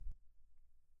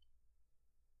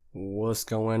What's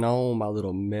going on, my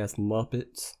little meth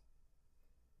muppets?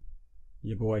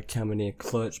 Your boy coming in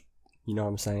clutch, you know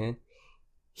what I'm saying?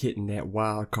 Hitting that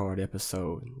wild card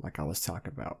episode like I was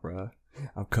talking about, bruh.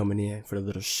 I'm coming in for the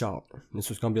little shot. This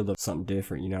was gonna be a little something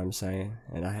different, you know what I'm saying?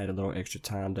 And I had a little extra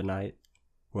time tonight.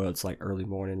 Well, it's like early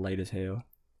morning, late as hell.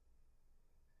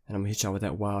 And I'm gonna hit y'all with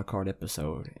that wild card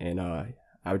episode. And I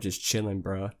was just chilling,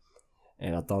 bruh.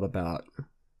 And I thought about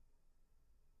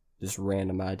this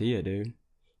random idea, dude.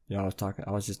 You know,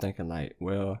 I was just thinking like,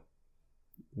 well,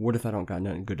 what if I don't got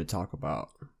nothing good to talk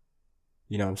about?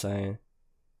 You know what I'm saying?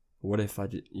 What if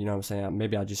you know what I'm saying?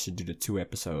 Maybe I just should do the 2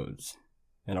 episodes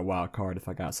and a wild card if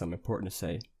I got something important to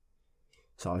say.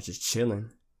 So I was just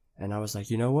chilling and I was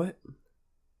like, you know what?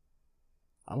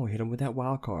 I'm gonna hit him with that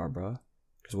wild card, bro.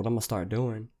 Cause what I'm gonna start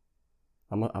doing,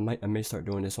 I may start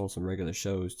doing this on some regular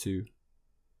shows too,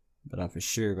 but I'm for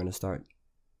sure gonna start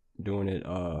doing it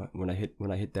when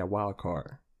I hit that wild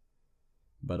card.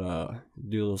 But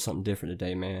do a little something different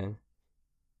today, man.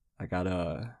 I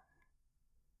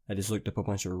just looked up a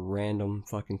bunch of random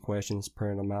fucking questions,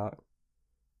 printed them out,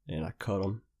 and I cut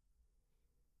them,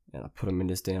 and I put them in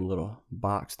this damn little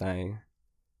box thing,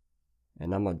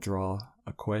 and I'm gonna draw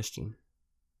a question.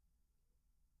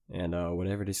 And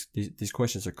whatever these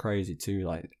questions are crazy too.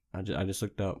 Like I just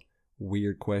looked up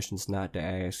weird questions not to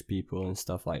ask people and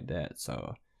stuff like that.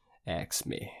 So ask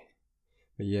me.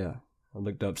 But yeah, I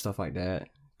looked up stuff like that,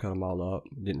 cut them all up,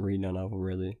 didn't read none of them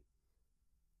really.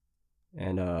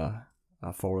 And I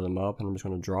folded them up and I'm just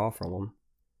going to draw from them.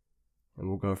 And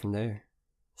we'll go from there.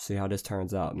 See how this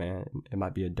turns out, man. It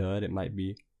might be a dud, it might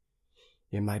be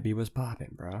what's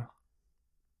popping, bro.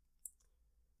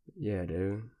 Yeah,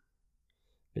 dude.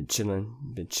 Been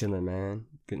chilling, man.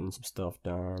 Getting some stuff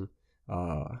done.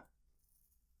 Got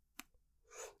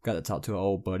to talk to an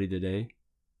old buddy today.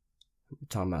 We're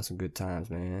talking about some good times,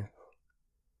 man.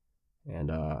 And,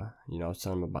 you know, I was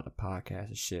telling him about the podcast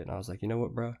and shit. And I was like, you know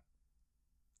what, bro?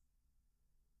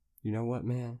 You know what,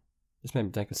 man? This made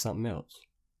me think of something else.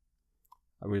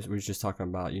 We was just talking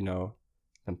about, you know,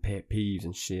 some pet peeves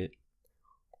and shit.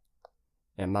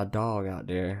 And my dog out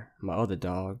there, my other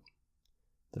dog,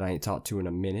 that I ain't talked to in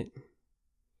a minute.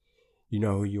 You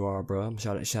know who you are, bro.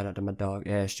 Shout out to my dog,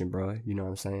 Ashton, bro. You know what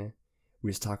I'm saying? We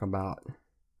was talking about,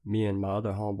 me and my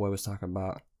other homeboy was talking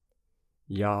about,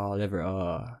 y'all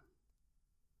ever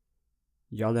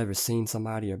seen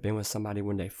somebody or been with somebody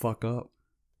when they fuck up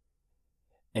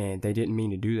and they didn't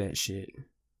mean to do that shit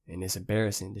and it's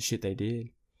embarrassing, the shit they did,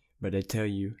 but they tell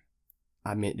you,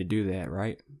 I meant to do that,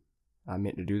 right? I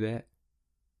meant to do that.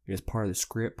 It's part of the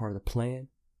script, part of the plan,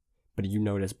 but you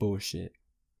know that's bullshit.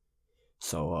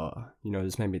 So, you know,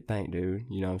 this made me think, dude,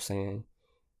 you know what I'm saying?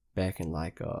 Back in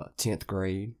like 10th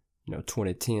grade, you know,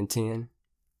 2010,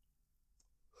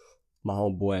 my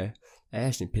homeboy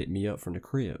Ashton picked me up from the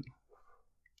crib.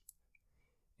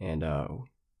 And,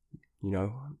 you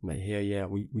know, like, hell yeah,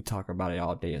 we talk about it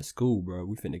all day at school, bro.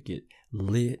 We finna get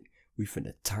lit. We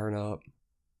finna turn up.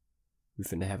 We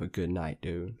finna have a good night,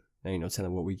 dude. There ain't no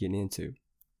telling what we getting into.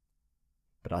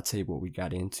 But I'll tell you what we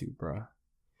got into, bro.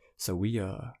 So we,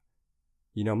 you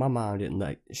know, my mom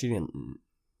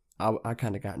I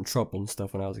kind of got in trouble and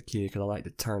stuff when I was a kid because I like to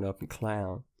turn up and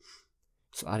clown.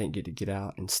 So I didn't get to get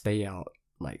out and stay out,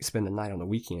 like spend the night on the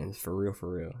weekends for real,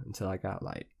 until I got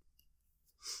like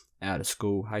out of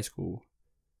school, high school.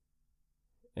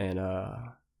 And,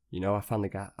 you know, I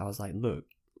was like, look,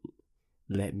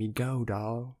 let me go,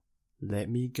 dog. Let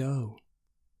me go.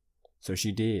 So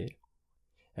she did.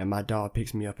 And my dog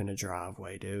picks me up in the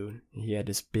driveway, dude. He had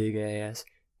this big ass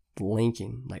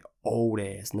Lincoln, like old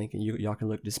ass Lincoln. Y'all can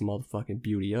look this motherfucking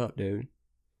beauty up, dude.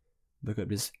 Look up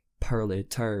this pearly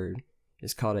turd.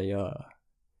 It's called a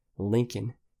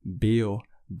Lincoln Bill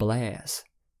Blast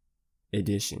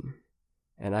edition.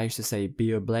 And I used to say,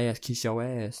 Bill Blast, kiss your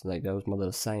ass. Like, that was my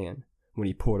little saying when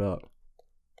he pulled up.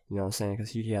 You know what I'm saying?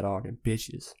 Because he had all them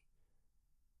bitches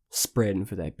spreading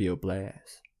for that Bill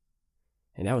Blast.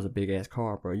 And that was a big ass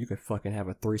car, bro. You could fucking have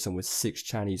a threesome with 6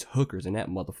 Chinese hookers in that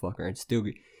motherfucker and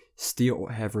still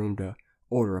have room to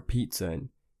order a pizza and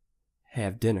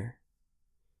have dinner.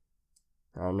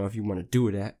 I don't know if you want to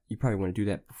do that. You probably want to do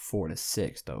that before the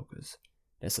sex, though, because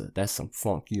that's some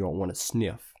funk you don't want to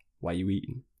sniff while you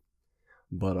eating.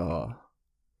 But,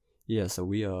 yeah, so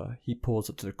he pulls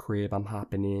up to the crib, I'm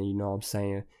hopping in, you know what I'm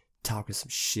saying, talking some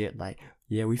shit like,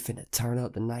 yeah, we finna turn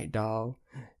up tonight, dog,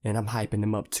 and I'm hyping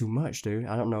him up too much, dude.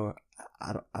 I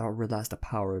don't realize the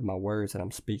power of my words that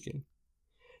I'm speaking.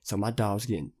 So my dog's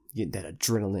getting that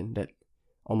adrenaline, that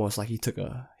almost like he took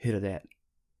a hit of that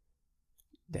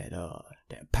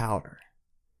powder.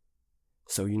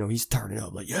 So, you know, he's turning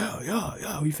up like,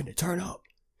 yeah, we finna turn up.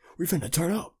 We finna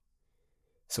turn up.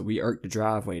 So we irked the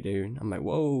driveway, dude. I'm like,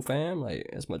 whoa, fam. Like,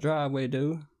 that's my driveway,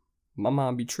 dude. My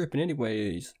mom be tripping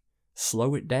anyways.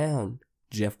 Slow it down,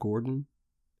 Jeff Gordon.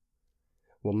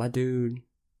 Well, my dude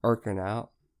irking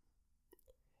out.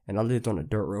 And I lived on a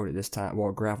dirt road at this time. Well,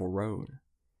 a gravel road.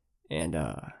 And,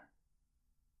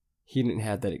 he didn't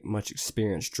have that much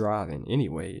experience driving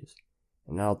anyways.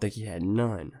 And I don't think he had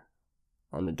none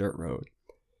on the dirt road.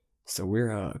 So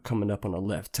we're coming up on a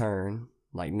left turn,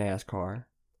 like NASCAR.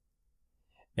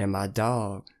 And my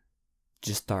dog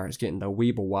just starts getting the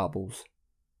weeble wobbles.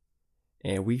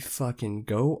 And we fucking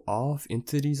go off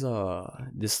into these,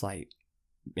 this like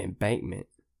embankment.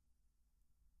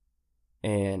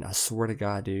 And I swear to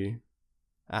God, dude,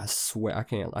 I swear I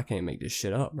can't make this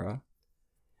shit up, bro.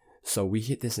 So we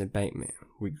hit this embankment.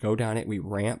 We go down it, we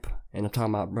ramp. And I'm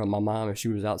talking about, bro, my mom, if she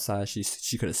was outside,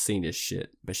 she could have seen this shit.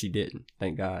 But she didn't,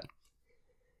 thank God.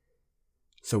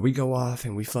 So we go off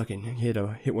and we fucking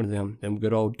hit one of them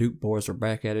good old Duke boys are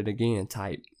back at it again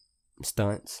type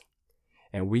stunts.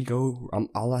 And we go,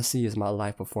 all I see is my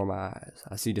life before my eyes.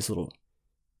 I see this little,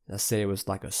 I say it was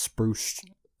like a spruce,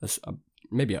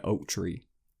 maybe an oak tree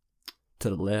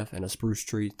to the left and a spruce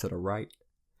tree to the right.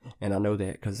 And I know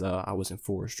that because I was in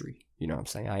forestry. You know what I'm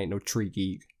saying? I ain't no tree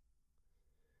geek.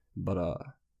 But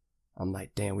I'm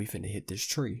like, damn, we finna hit this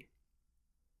tree.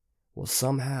 Well,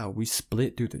 somehow we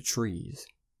split through the trees.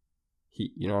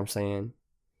 You know what I'm saying?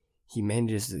 He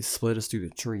manages to split us through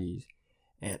the trees.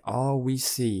 And all we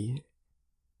see,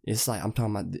 it's like, I'm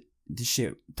talking about this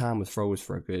shit, time was froze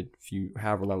for a good few,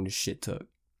 however long this shit took.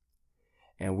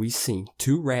 And we seen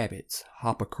 2 rabbits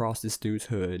hop across this dude's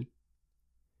hood.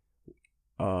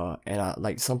 And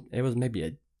it was maybe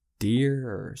a deer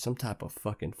or some type of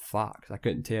fucking fox. I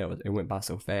couldn't tell. It went by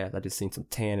so fast. I just seen some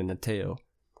tan in the tail.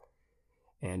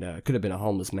 And it could have been a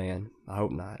homeless man. I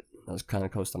hope not. I was kind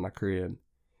of close to my crib.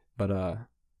 But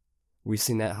we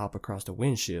seen that hop across the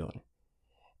windshield.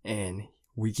 And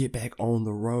we get back on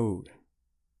the road.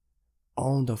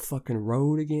 On the fucking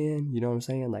road again. You know what I'm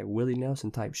saying? Like Willie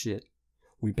Nelson type shit.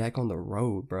 We back on the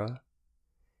road, bruh.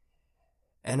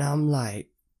 And I'm like,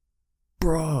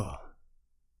 bruh,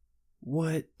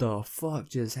 what the fuck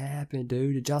just happened,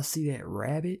 dude? Did y'all see that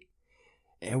rabbit?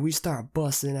 And we start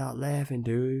busting out laughing,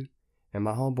 dude. And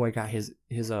my homeboy got his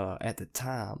at the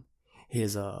time,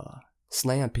 his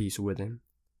slam piece with him.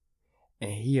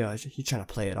 And he trying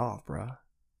to play it off, bruh.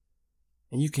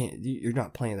 And you're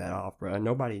not playing that off, bruh.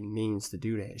 Nobody means to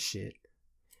do that shit.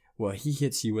 Well, he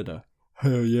hits you with a,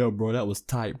 hell yeah, bro, that was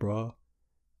tight, bruh.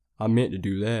 I meant to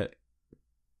do that.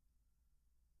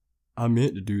 Let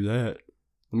me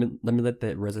let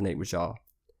that resonate with y'all.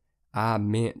 I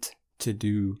meant to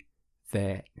do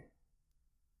that.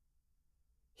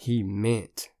 He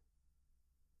meant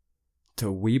to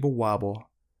weeble wobble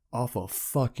off a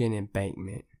fucking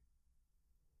embankment.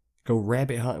 Go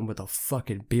rabbit hunting with a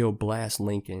fucking Bill Blast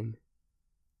Lincoln.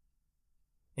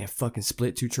 And fucking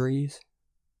split 2 trees?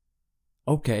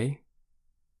 Okay.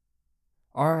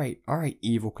 Alright,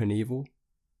 Evil Knievel.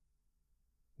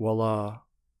 Well,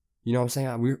 you know what I'm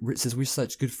saying? Since we're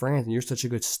such good friends and you're such a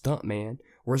good stunt man,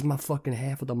 where's my fucking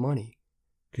half of the money?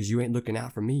 Because you ain't looking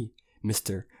out for me,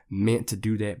 Mr. Meant to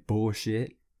do that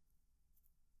bullshit.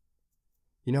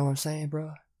 You know what I'm saying,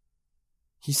 bro?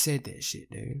 He said that shit,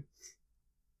 dude.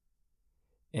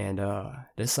 And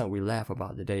that's something we laugh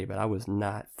about today, but I was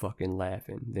not fucking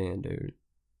laughing then, dude.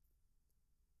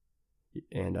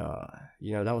 And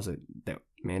you know,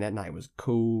 that night was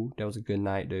cool. That was a good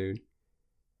night, dude.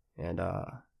 And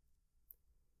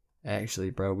actually,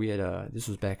 bro, we had this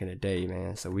was back in the day,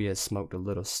 man. So we had smoked a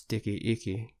little sticky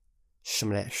icky,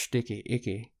 some of that sticky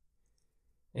icky,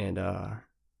 and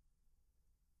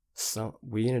so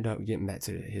we ended up getting back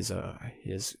to his I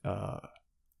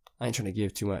ain't trying to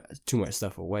give too much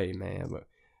stuff away, man, but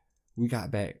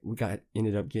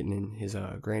ended up getting in his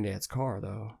granddad's car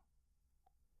though,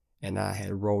 and I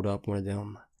had rolled up one of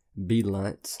them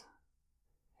blunts,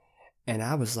 and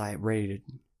I was like ready to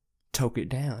toke it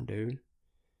down, dude.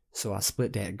 So I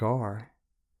split that gar,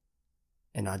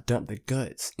 and I dumped the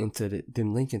guts into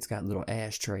them Lincolns got little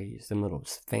ashtrays, them little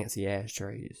fancy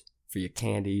ashtrays for your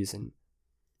candies, and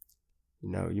you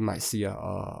know, you might see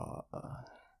I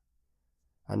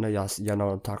know y'all know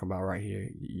what I'm talking about right here.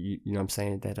 You know what I'm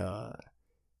saying? That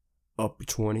upper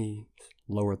 20s,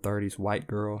 lower 30s white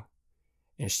girl,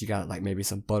 and she got like maybe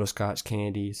some butterscotch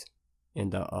candies in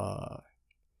the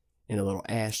little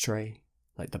ashtray,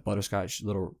 like the butterscotch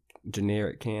little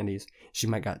generic candies. She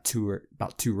might got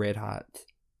about 2 red hots.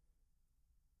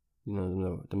 You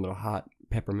know, them little hot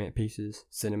peppermint pieces,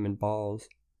 cinnamon balls,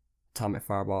 atomic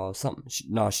fireballs, something. She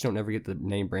don't ever get the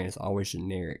name brand. It's always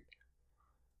generic.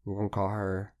 We're gonna call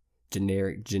her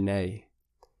generic Janae.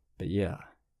 But yeah,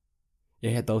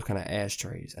 it had those kind of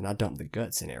ashtrays, and I dumped the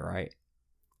guts in it, right?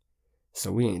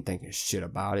 So we ain't thinking shit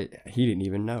about it. He didn't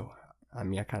even know. I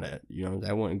mean, I kind of,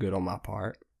 that wasn't good on my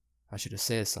part. I should have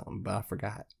said something, but I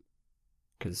forgot.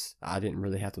 Because I didn't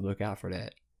really have to look out for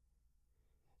that.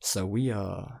 So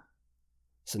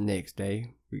so next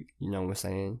day, you know what I'm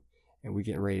saying? And we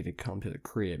getting ready to come to the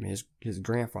crib. And his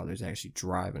grandfather's actually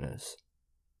driving us.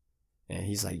 And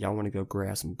he's like, y'all want to go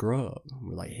grab some grub? And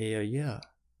we're like, hell yeah.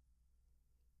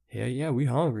 Hell yeah, we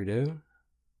hungry, dude.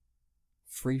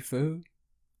 Free food.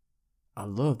 I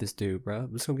love this dude, bro.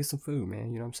 Let's go get some food,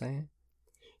 man. You know what I'm saying?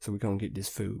 So we gonna get this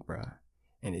food, bro.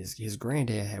 And his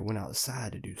granddad had went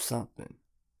outside to do something.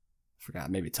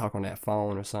 Forgot, maybe talk on that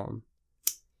phone or something.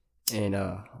 And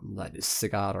like this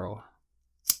cigarro.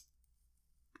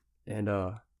 And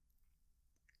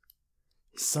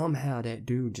somehow that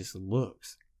dude just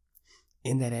looks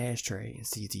in that ashtray and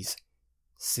sees these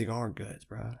cigar guts,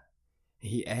 bro.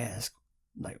 And he asks,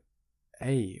 like,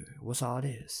 hey, what's all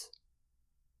this?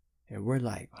 And we're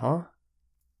like, huh?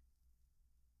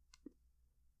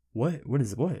 What? What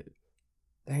is what?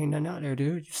 There ain't nothing out there,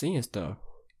 dude. You seeing stuff.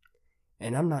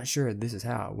 And I'm not sure this is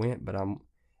how it went, but I'm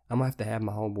gonna have to have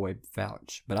my homeboy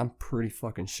vouch. But I'm pretty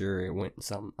fucking sure it went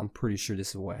something. I'm pretty sure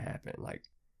this is what happened. Like,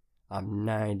 I'm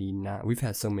 99. We've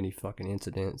had so many fucking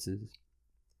incidents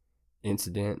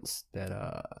that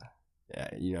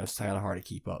it's kind of hard to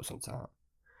keep up sometimes.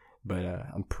 But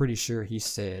I'm pretty sure he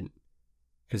said,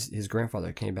 because his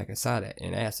grandfather came back inside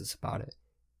and asked us about it,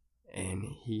 and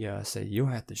he said, you'll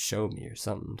have to show me, or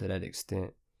something to that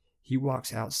extent. He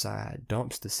walks outside,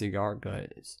 dumps the cigar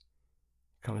guts,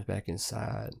 comes back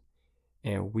inside,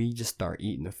 and we just start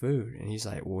eating the food. And he's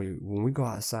like, well, when we go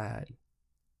outside,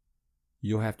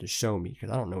 you'll have to show me,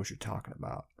 because I don't know what you're talking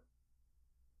about.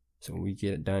 So when we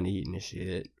get done eating this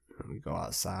shit, we go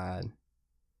outside,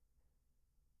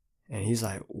 and he's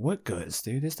like, what guts,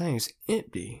 dude? This thing's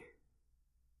empty.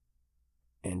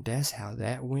 And that's how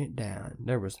that went down.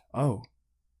 There was, I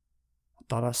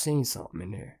thought I seen something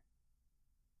in there.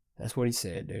 That's what he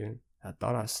said, dude. I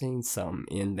thought I seen something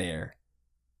in there.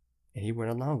 And he went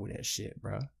along with that shit,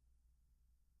 bro.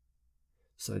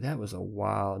 So that was a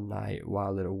wild night,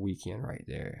 wild little weekend right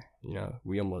there.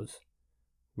 We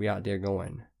out there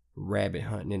going rabbit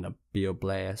hunting in a Bill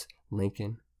Blast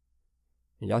Lincoln.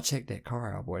 And y'all check that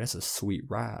car out, boy. That's a sweet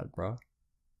ride, bro.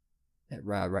 That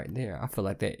ride right there. I feel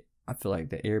like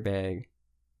the airbag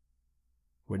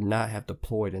would not have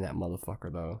deployed in that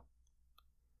motherfucker, though.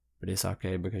 But it's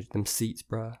okay, because them seats,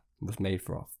 bro, was made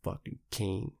for a fucking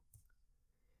king.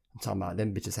 I'm talking about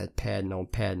them bitches had padding on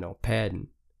padding on padding.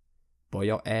 Boy,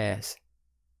 your ass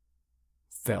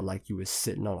felt like you was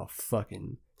sitting on a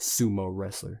fucking sumo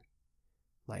wrestler.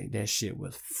 Like, that shit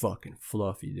was fucking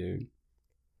fluffy, dude.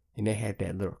 And they had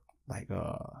that little, like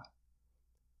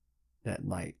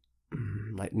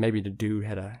maybe the dude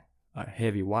had a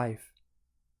heavy wife.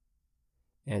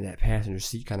 And that passenger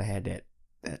seat kind of had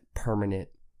that permanent,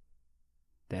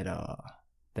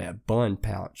 that bun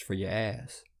pouch for your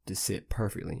ass to sit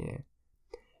perfectly in.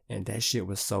 And that shit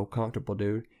was so comfortable,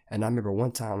 dude. And I remember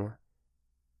one time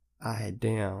I had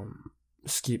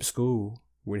skipped school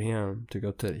with him to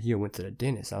go to, he went to the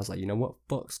dentist. I was like, you know what?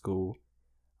 Fuck school.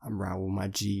 I'm riding with my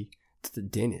G to the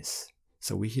dentist.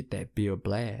 So we hit that Bill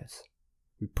Blast.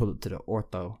 We pull up to the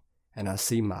ortho, and I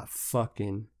see my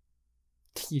fucking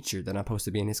teacher that I'm supposed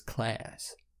to be in his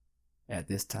class at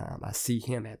this time. I see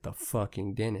him at the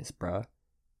fucking dentist, bruh.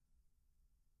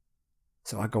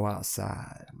 So I go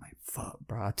outside. I'm like, fuck,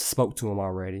 bro. I spoke to him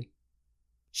already.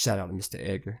 Shout out to Mr.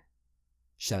 Edgar.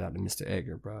 Shout out to Mr.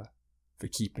 Edgar, bro, for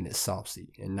keeping it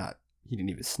saucy and he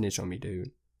didn't even snitch on me, dude.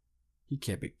 He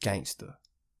kept it gangster.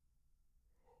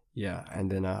 Yeah, and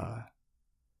then, you know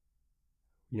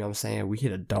what I'm saying? We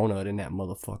hit a donut in that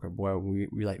motherfucker, boy.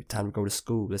 We like, time to go to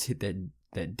school. Let's hit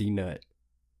that D-nut.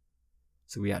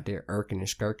 So we out there irking and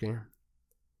skirking,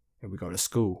 and we go to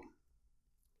school.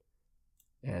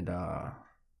 And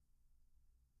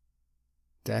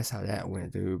that's how that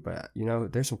went, dude. But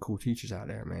there's some cool teachers out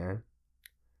there, man.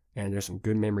 And there's some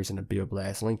good memories in the Bill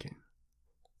Blast Lincoln.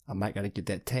 I might gotta get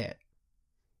that tat.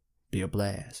 Bill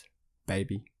Blast,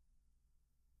 baby.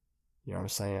 You know what I'm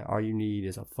saying? All you need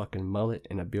is a fucking mullet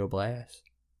and a Bill Blast.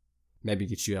 Maybe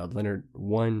get you a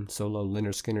one solo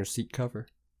Leonard Skinner seat cover.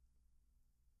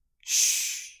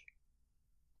 Shh.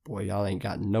 Boy, y'all ain't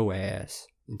got no ass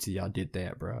until y'all did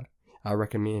that, bro. I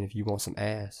recommend, if you want some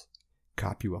ass,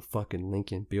 cop you a fucking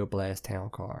Lincoln Bill Blast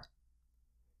town car.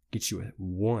 Get you a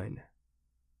one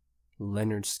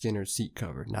Leonard Skinner seat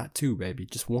cover. Not two, baby,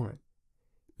 just one.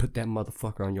 Put that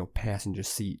motherfucker on your passenger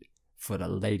seat for the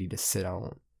lady to sit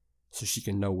on so she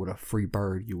can know what a free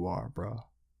bird you are, bro.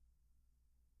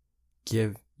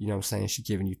 You know what I'm saying? She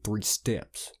giving you 3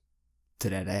 steps to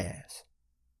that ass.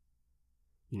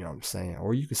 You know what I'm saying?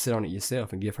 Or you can sit on it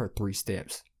yourself and give her 3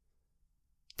 steps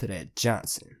to that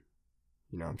Johnson.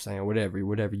 You know what I'm saying? Whatever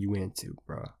you into,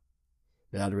 bro.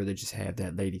 But I'd rather just have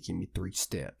that lady give me 3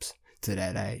 steps to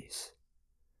that ass.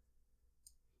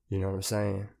 You know what I'm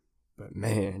saying? But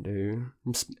man, dude.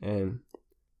 And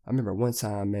I remember one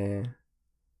time, man.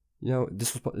 You know,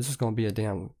 this was gonna be a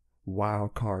damn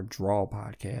wild card draw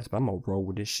podcast, but I'm gonna roll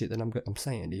with this shit that I'm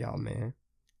saying to y'all, man.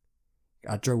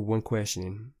 I drove one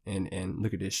question and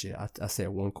look at this shit. I said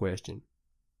one question.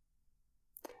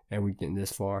 And we getting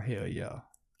this far. Hell yeah.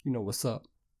 You know what's up.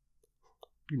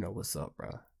 You know what's up,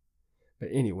 bro. But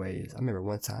anyways, I remember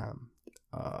one time,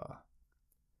 I'm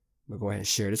gonna go ahead and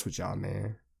share this with y'all,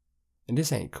 man. And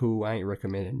this ain't cool. I ain't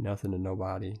recommending nothing to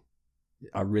nobody.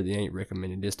 I really ain't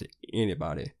recommending this to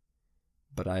anybody.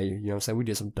 But you know what I'm saying? We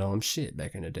did some dumb shit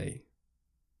back in the day.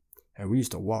 And we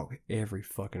used to walk every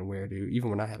fucking where, dude. Even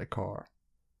when I had a car.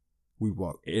 We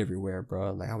walked everywhere,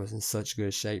 bro. Like, I was in such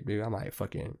good shape, dude. I might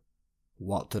fucking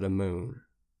walk to the moon.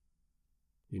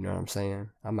 You know what I'm saying?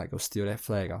 I might go steal that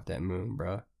flag off that moon,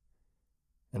 bro.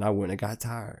 And I wouldn't have got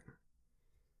tired.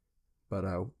 But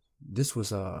this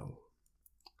was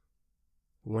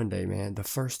one day, man, the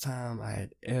first time I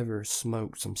had ever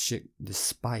smoked some shit, this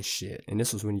spice shit. And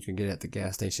this was when you could get it at the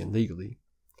gas station legally.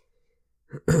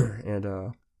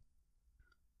 And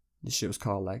this shit was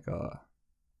called like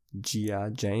G.I.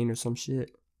 Jane or some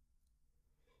shit.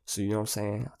 So you know what I'm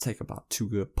saying? I take about 2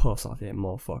 good puffs off that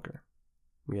motherfucker.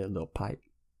 We had a little pipe.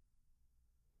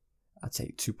 I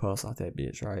take 2 puffs off that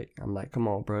bitch, right? I'm like, come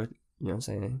on, bro. You know what I'm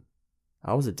saying?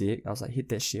 I was a dick. I was like, hit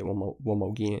that shit one more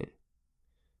again.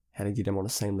 Had to get them on the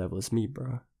same level as me,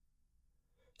 bro.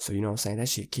 So you know what I'm saying? That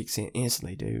shit kicks in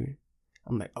instantly, dude.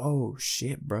 I'm like, oh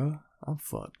shit, bro. I'm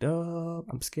fucked up.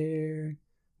 I'm scared.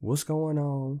 What's going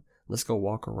on? Let's go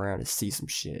walk around and see some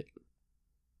shit.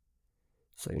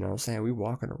 So you know what I'm saying? We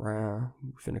walking around.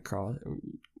 We finna cross.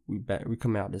 We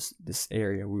come out this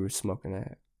area we were smoking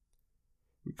at.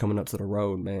 We coming up to the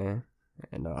road, man.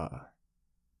 And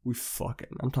we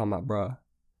fucking. I'm talking about, bro.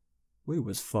 We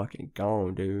was fucking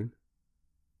gone, dude.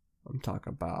 I'm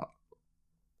talking about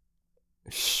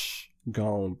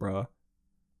gone, bro.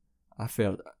 I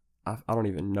don't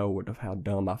even know how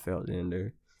dumb I felt then,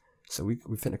 dude. So we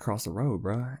finna cross the road,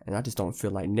 bro. And I just don't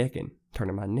feel like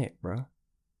turning my neck, bro.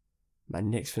 My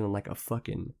neck's feeling like a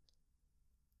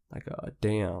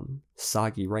damn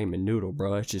soggy ramen noodle,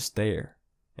 bro. It's just there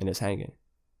and it's hanging.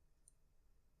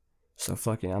 So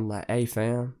fucking, I'm like, hey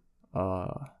fam,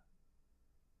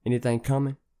 anything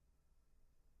coming?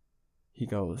 He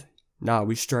goes, nah,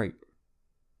 we straight.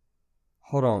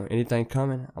 Hold on, anything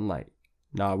coming? I'm like,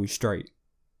 nah, we straight.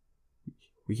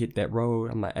 We hit that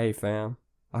road. I'm like, hey fam,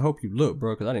 I hope you look,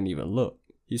 bro, because I didn't even look.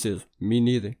 He says, me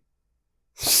neither.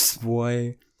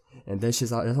 Boy. And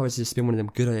that's always just been one of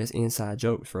them good ass inside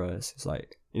jokes for us. It's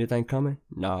like, anything coming?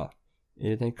 Nah.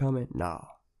 Anything coming? Nah.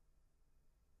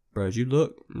 Bro, did you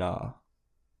look? Nah.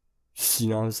 You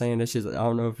know what I'm saying? That shit's, I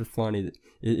don't know if it's funny.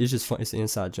 It's just fun. It's an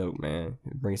inside joke, man.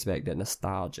 It brings back that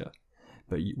nostalgia.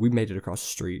 But we made it across the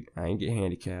street. I ain't get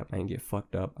handicapped. I ain't get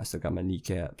fucked up. I still got my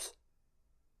kneecaps.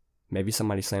 Maybe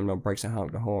somebody slammed on brakes and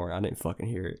honked the horn. I didn't fucking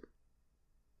hear it.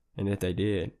 And if they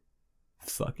did,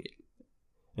 fuck it.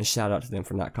 And shout out to them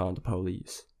for not calling the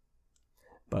police.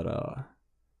 But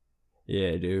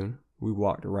yeah, dude. We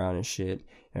walked around and shit.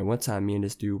 And one time me and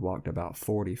this dude walked about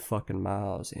 40 fucking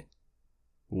miles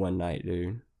one night,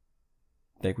 dude.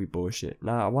 Think we bullshit.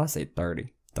 Nah, I want to say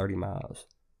 30 miles.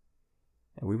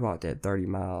 And we walked that 30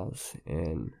 miles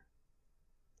and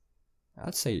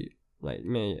I'd say, like,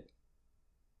 man,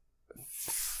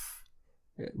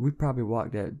 we probably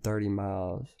walked that 30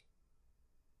 miles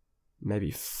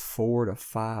maybe 4 to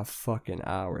 5 fucking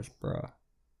hours, bro.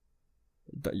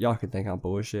 Y'all can think I'm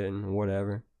bullshitting or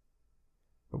whatever.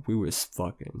 But we was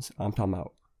fucking, I'm talking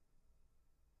about,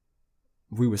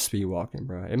 we was speed walking,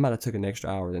 bro. It might have took an extra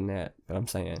hour than that, but I'm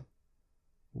saying,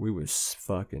 we was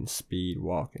fucking speed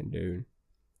walking, dude.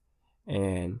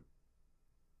 And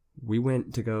we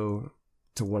went to go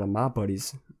to one of my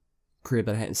buddies' crib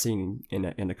that I hadn't seen in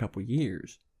a couple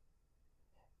years.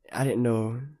 I didn't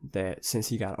know that since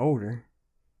he got older,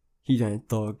 he done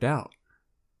thugged out.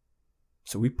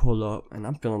 So we pull up, and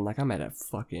I'm feeling like I'm at a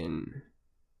fucking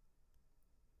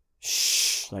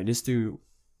like this dude.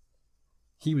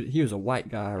 He was a white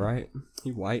guy, right?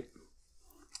 He white.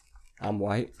 I'm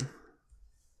white.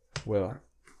 Well,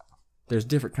 there's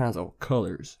different kinds of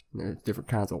colors. There's different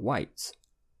kinds of whites.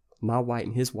 My white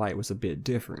and his white was a bit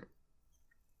different.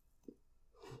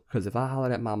 Because if I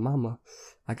hollered at my mama,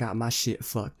 I got my shit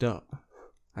fucked up.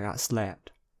 I got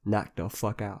slapped, knocked the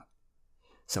fuck out.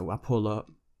 So I pull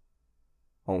up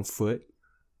on foot,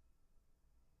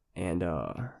 and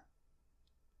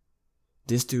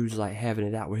this dude's like having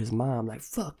it out with his mom, like,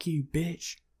 fuck you,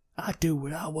 bitch. I do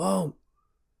what I want.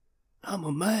 I'm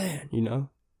a man, you know?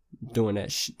 Doing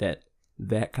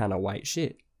that kind of white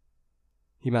shit.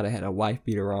 He might have had a wife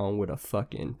beater on with a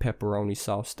fucking pepperoni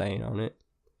sauce stain on it.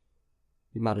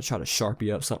 He might have tried to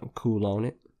Sharpie up something cool on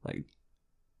it. Like,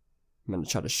 he might have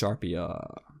tried to Sharpie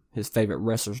his favorite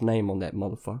wrestler's name on that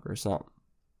motherfucker or something.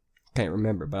 Can't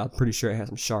remember, but I'm pretty sure it has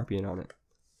some Sharpieing on it.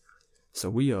 So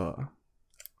we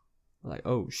like,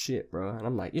 oh shit, bro. And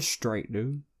I'm like, you're straight,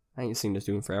 dude. I ain't seen this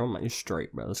dude in forever. I'm like, you're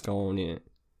straight, bro. Let's go on in.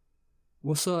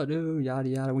 What's up, dude? Yada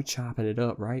yada. We chopping it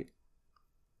up, right?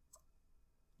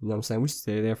 You know what I'm saying? We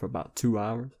stayed there for about 2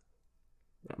 hours.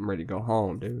 I'm ready to go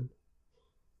home, dude.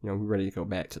 You know, we ready to go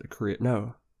back to the crib.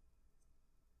 No,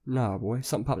 boy.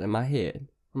 Something popped in my head.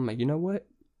 I'm like, you know what?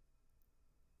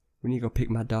 We need to go pick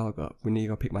my dog up. We need to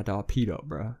go pick my dog Pete up,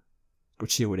 bro. Go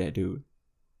chill with that dude.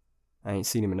 I ain't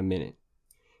seen him in a minute.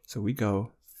 So we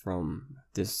go from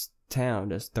this town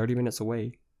that's 30 minutes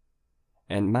away.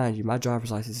 And mind you, my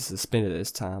driver's license is suspended at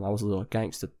this time. I was a little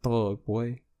gangster thug,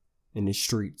 boy, in the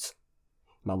streets.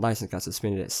 My license got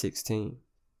suspended at 16.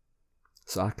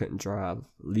 So I couldn't drive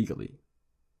legally.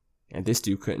 And this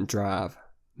dude couldn't drive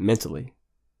mentally.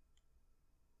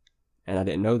 And I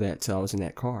didn't know that till I was in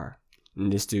that car.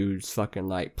 And this dude's fucking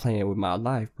like playing with my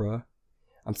life, bro.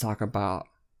 I'm talking about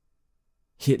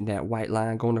hitting that white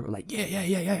line, going over like, yeah,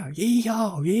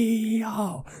 yeehaw.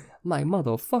 I'm like,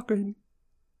 motherfucker,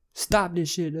 stop this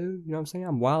shit, dude. You know what I'm saying?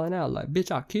 I'm wilding out like,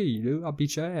 bitch, I'll kill you, dude. I'll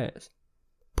beat your ass.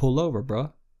 Pull over,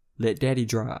 bro. Let daddy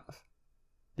drive.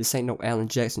 This ain't no Alan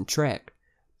Jackson track.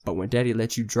 But when daddy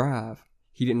let you drive,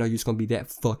 he didn't know you was gonna be that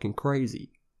fucking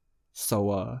crazy.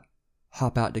 So,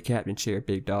 hop out the captain chair,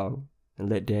 big dog, and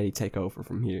let daddy take over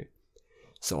from here.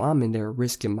 So I'm in there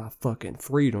risking my fucking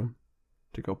freedom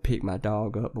to go pick my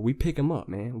dog up. But we pick him up,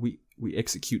 man. We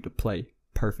execute the play.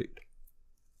 Perfect.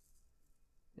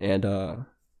 And, you know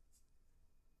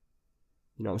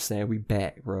what I'm saying? We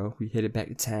back, bro. We headed back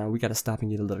to town. We gotta stop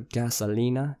and get a little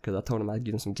gasolina, because I told him I'd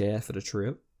get him some gas for the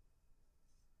trip.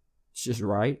 It's just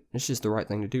right. It's just the right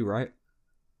thing to do, right?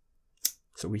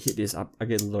 So we hit this. I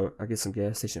get some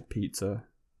gas station pizza,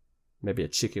 maybe a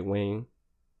chicken wing,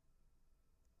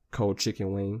 cold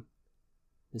chicken wing.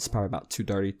 It's probably about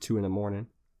 2:30, 2 in the morning,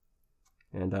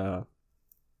 and I'm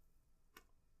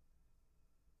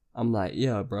like,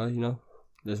 yeah, bro, you know,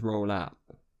 let's roll out.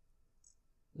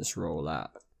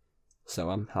 So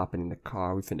I'm hopping in the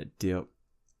car. We finna dip.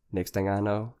 Next thing I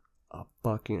know, a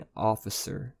fucking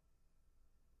officer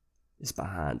is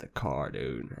behind the car,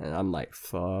 dude. And I'm like,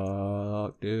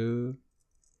 fuck, dude.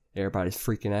 Everybody's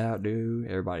freaking out, dude.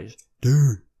 Everybody's,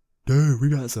 dude, we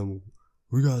got some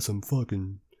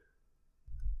fucking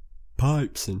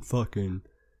pipes and fucking,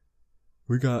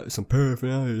 we got some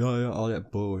paraphernalia, all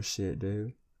that bullshit,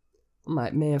 dude. I'm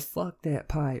like, man, fuck that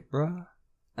pipe, bruh.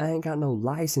 I ain't got no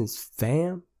license,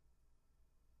 fam.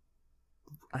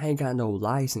 I ain't got no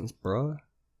license, bruh.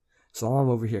 So I'm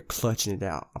over here clutching it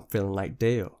out. I'm feeling like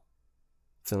Dale.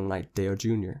 Feeling like Dale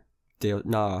Jr. Hell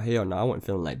no, I wasn't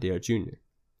feeling like Dale Jr.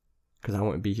 Because I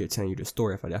wouldn't be here telling you the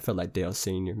story if I felt like Dale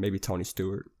Sr., maybe Tony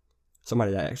Stewart.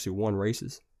 Somebody that actually won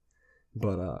races.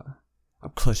 But,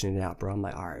 I'm clutching it out, bro. I'm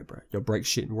like, alright, bro. Your brake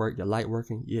shouldn't work. Your light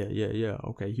working? Yeah.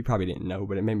 Okay, he probably didn't know,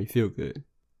 but it made me feel good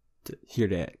to hear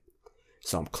that.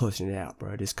 So I'm clutching it out,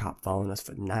 bro. This cop following us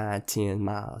for 9-10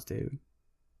 miles, dude.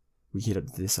 We hit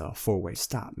up this 4-way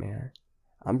stop, man.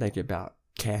 I'm thinking about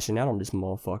cashing out on this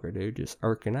motherfucker, dude. Just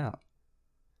irking out.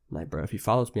 I'm like, bro, if he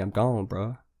follows me, I'm gone,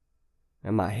 bro.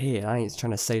 In my head, I ain't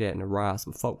trying to say that and to rile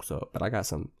some folks up, but I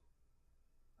got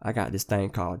this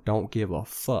thing called don't give a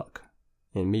fuck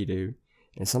in me, dude.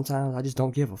 And sometimes I just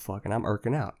don't give a fuck and I'm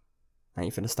irking out. I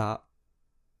ain't finna stop.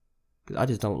 Cause I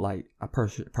just don't like,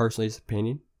 personally, it's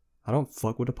opinion, I don't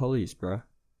fuck with the police, bro.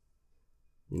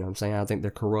 You know what I'm saying? I think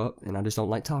they're corrupt and I just don't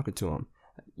like talking to them.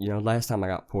 You know, last time I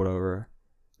got pulled over,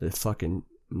 the fucking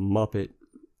Muppet,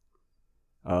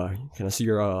 can I see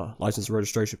your license and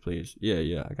registration, please?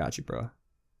 Yeah, I got you, bro.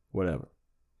 Whatever.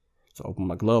 So I open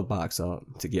my glove box up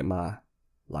to get my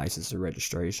license and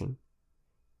registration.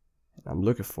 And I'm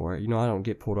looking for it. You know, I don't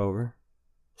get pulled over.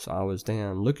 So I was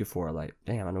looking for it, like,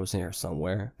 damn, I know it's in here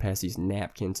somewhere. Past these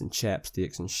napkins and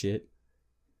chapsticks and shit.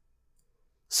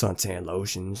 Suntan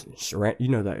lotions. You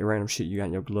know that random shit you got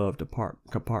in your glove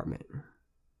compartment.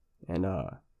 And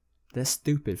that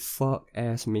stupid fuck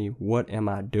asked me, what am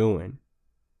I doing?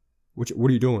 What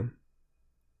are you doing?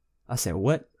 I said,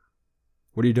 what?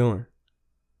 What are you doing?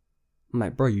 I'm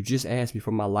like, bro, you just asked me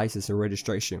for my license and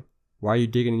registration. Why are you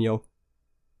digging in your...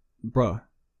 Bruh, are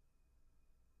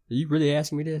you really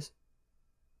asking me this?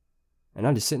 And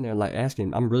I'm just sitting there like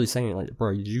asking, I'm really saying like,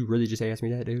 bro, did you really just ask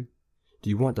me that, dude? Do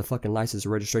you want the fucking license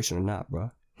and registration or not,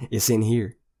 bro? It's in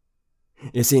here.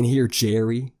 It's in here,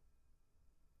 Jerry.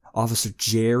 Officer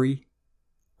Jerry.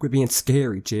 Quit being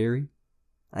scary, Jerry.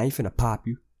 I ain't finna pop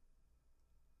you.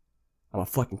 I'm a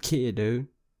fucking kid, dude.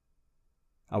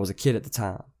 I was a kid at the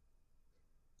time.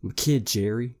 I'm a kid,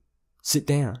 Jerry. Sit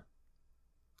down.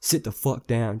 Sit the fuck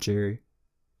down, Jerry.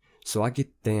 So I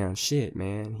get down, shit,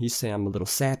 man. He's saying I'm a little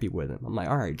sappy with him. I'm like,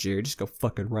 alright, Jerry, just go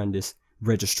fucking run this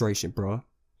registration, bro.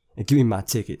 And give me my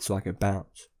ticket so I can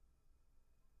bounce.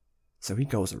 So he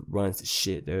goes and runs the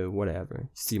shit, dude, whatever.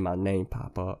 See my name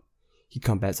pop up. He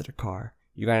come back to the car.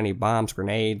 You got any bombs,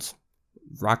 grenades,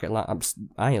 rocket launchers?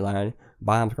 I ain't lying.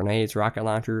 Bombs, grenades, rocket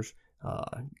launchers,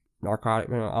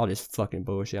 narcotic, all this fucking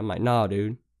bullshit. I'm like, nah,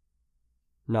 dude.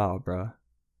 Nah, bro.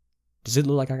 Does it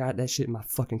look like I got that shit in my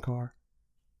fucking car?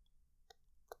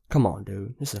 Come on,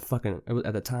 dude. This is a fucking...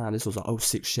 At the time, this was a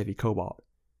 06 Chevy Cobalt.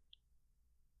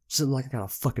 Does it look like I got a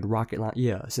fucking rocket launcher?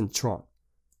 Yeah, it's in the trunk.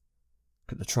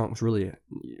 Because the trunk was really...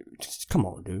 Come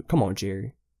on, dude. Come on,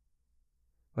 Jerry.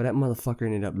 Well, that motherfucker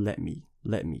ended up let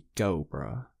me go,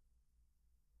 bro.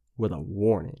 With a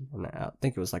warning. And I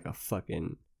think it was like a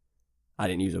fucking... I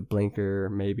didn't use a blinker,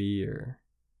 maybe, or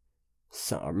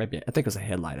maybe... I think it was a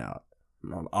headlight out.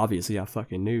 Obviously, I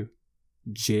fucking knew.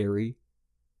 Jerry.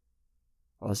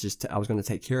 I was gonna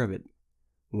take care of it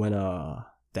when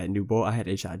that new boy, I had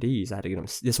HIDs. I had to get them.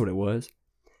 This is what it was.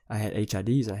 I had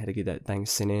HIDs and I had to get that thing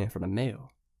sent in for the mail.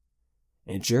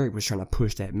 And Jerry was trying to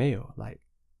push that mail. Like,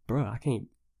 bro, I can't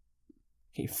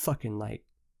fucking like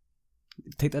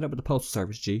take that up with the postal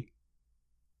service, G.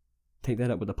 Take that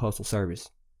up with the postal service.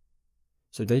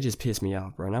 So they just pissed me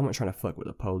off, bro. And I wasn't trying to fuck with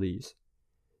the police.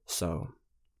 So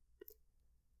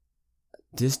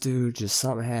this dude, just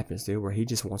something happens, dude, where he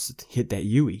just wants to hit that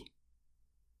Yui.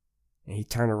 And he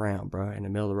turned around, bro, in the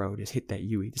middle of the road, just hit that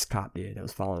Yui. This cop did that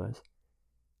was following us.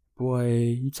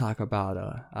 Boy, you talk about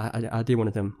I did one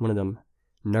of them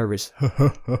nervous what?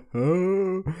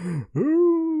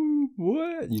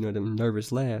 You know, them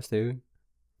nervous laughs, dude.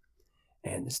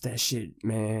 And it's that shit,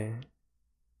 man.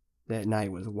 That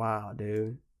night was wild,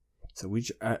 dude. So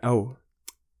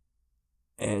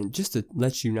and just to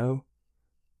let you know,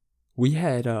 we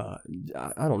had, I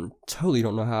totally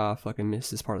don't know how I fucking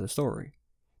missed this part of the story.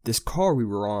 This car we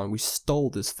were on, we stole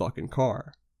this fucking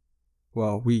car.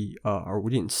 Well, we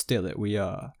didn't steal it. We,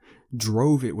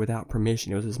 drove it without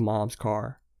permission. It was his mom's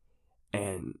car.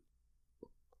 And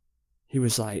he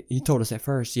was like, he told us at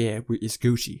first, yeah, it's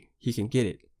Gucci. He can get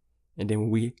it. And then when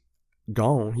we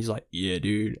gone, he's like, yeah,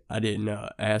 dude, I didn't,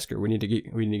 ask her. We need to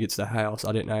get to the house.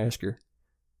 I didn't ask her.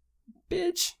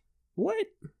 Bitch, what?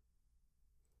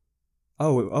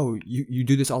 Oh, you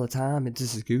do this all the time and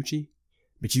this is Gucci?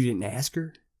 But you didn't ask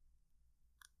her?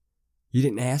 You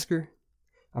didn't ask her?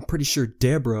 I'm pretty sure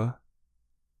Deborah,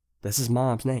 that's his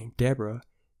mom's name, Deborah,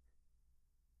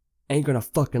 ain't gonna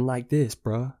fucking like this,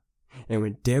 bruh. And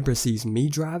when Deborah sees me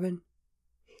driving,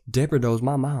 Deborah knows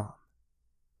my mom.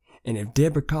 And if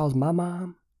Deborah calls my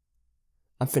mom,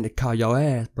 I'm finna call your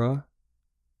ass, bruh.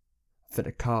 I'm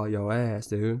finna call your ass,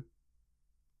 dude.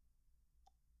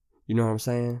 You know what I'm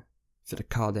saying? Finna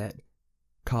call that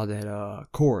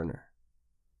coroner.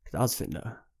 Cause I was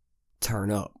finna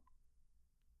turn up.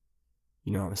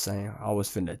 You know what I'm saying? I was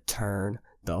finna turn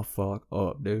the fuck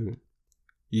up, dude.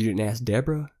 You didn't ask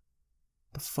Deborah?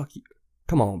 The fuck you?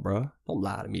 Come on, bro. Don't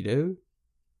lie to me, dude.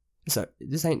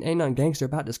 This ain't nothing gangster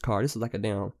about this car. This is like a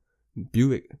damn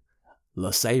Buick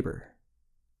LeSabre.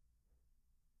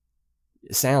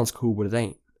 It sounds cool, but it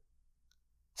ain't.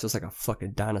 So it's like a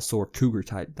fucking dinosaur cougar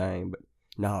type thing, but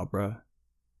nah, bro.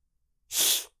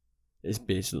 This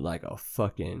bitch look like a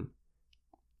fucking...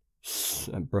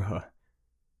 Bruh.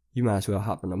 You might as well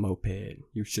hop on a moped.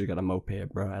 You should've got a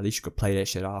moped, bro. At least you could play that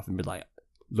shit off and be like,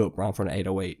 look, bro, I'm from the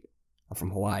 808. I'm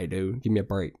from Hawaii, dude. Give me a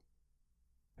break.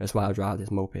 That's why I drive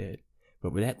this moped.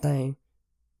 But with that thing,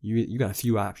 you got a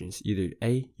few options. Either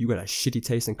A, you got a shitty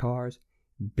taste in cars.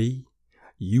 B,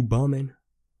 you bumming.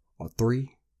 Or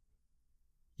 3,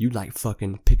 you like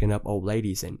fucking picking up old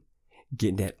ladies and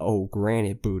getting that old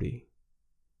granny booty.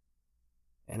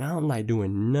 And I don't like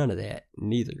doing none of that.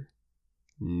 Neither,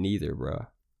 bro.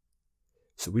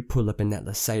 So we pull up in that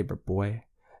LeSabre, boy.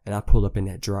 And I pull up in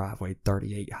that driveway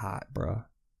 38 hot, bro.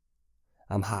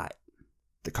 I'm hot.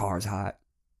 The car's hot.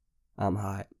 I'm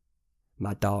hot.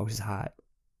 My dog's hot.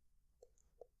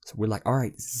 So we're like,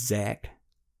 alright, Zach.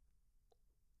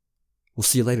 We'll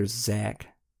see you later, Zach.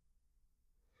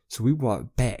 So we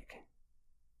walked back.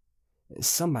 And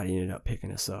somebody ended up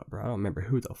picking us up, bro. I don't remember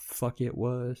who the fuck it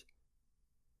was.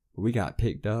 But we got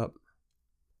picked up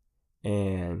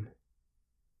and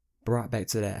brought back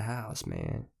to that house,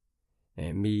 man.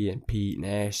 And me and Pete and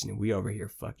Ashton, we over here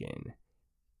fucking.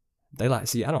 They like,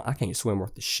 see, I can't swim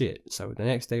worth the shit. So the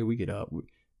next day we get up, we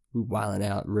wilding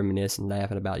out, reminiscing,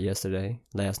 laughing about yesterday,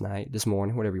 last night, this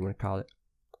morning, whatever you want to call it.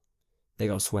 They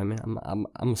go swimming. I'm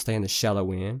gonna stay in the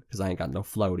shallow end because I ain't got no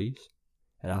floaties,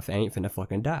 and I ain't finna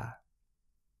fucking die.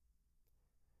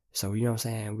 So you know what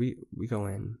I'm saying? We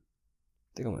going,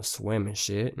 they going swim and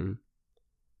shit, and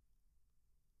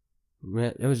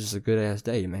man, it was just a good ass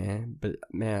day, man. But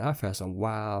man, I've had some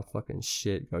wild fucking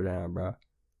shit go down, bro.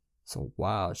 Some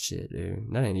wild shit,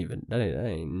 dude. That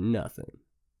ain't nothing.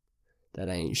 That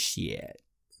ain't shit.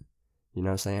 You know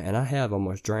what I'm saying? And I have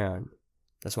almost drowned.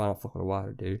 That's why I don't fuck with the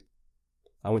water, dude.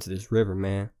 I went to this river,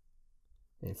 man,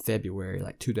 in February,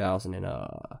 like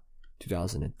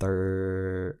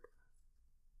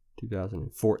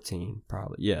 2014,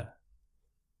 probably. Yeah.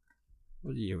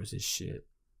 What year was this shit?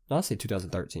 No, I'll say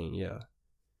 2013, yeah.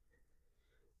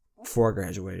 Before I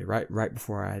graduated, right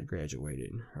before I had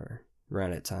graduated, or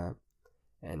around that time.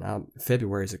 And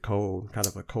February is kind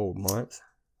of a cold month.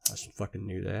 I fucking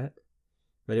knew that.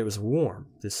 But it was warm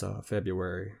this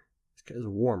February. It was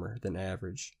warmer than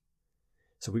average.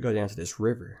 So we go down to this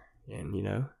river, and you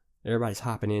know, everybody's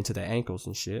hopping into their ankles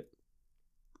and shit.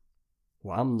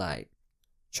 Well, I'm like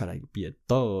trying to be a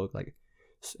thug, like,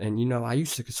 and you know, I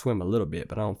used to swim a little bit,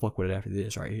 but I don't fuck with it after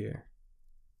this right here.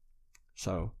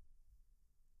 So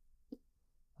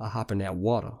I hop in that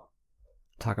water,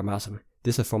 talking about some.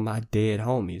 This is for my dead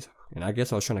homies, and I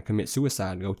guess I was trying to commit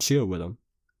suicide and go chill with them.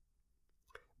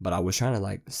 But I was trying to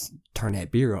like turn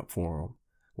that beer up for them.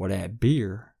 Well, that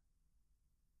beer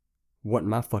wasn't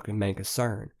my fucking main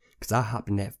concern. Cause I hopped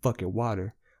in that fucking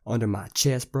water under my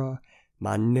chest, bro.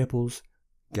 My nipples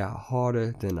got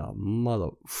harder than a mother.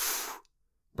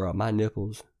 Bro, my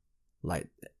nipples, like,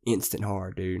 instant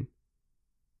hard, dude.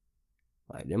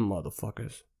 Like, them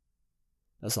motherfuckers.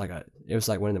 That's like it was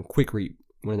like one of them quick reap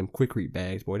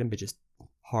bags, boy. Them bitches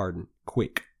hardened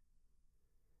quick.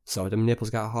 So them nipples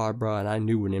got hard, bro, and I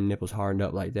knew when them nipples hardened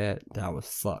up like that I was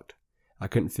fucked. I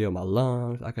couldn't feel my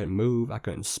lungs. I couldn't move. I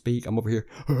couldn't speak. I'm over here,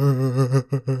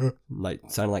 like,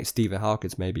 sounding like Stephen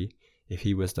Hawkins, maybe, if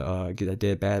he was to get a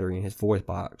dead battery in his voice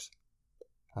box.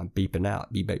 I'm beeping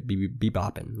out,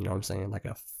 bebopping, you know what I'm saying? Like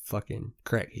a fucking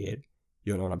crackhead.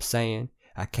 You know what I'm saying?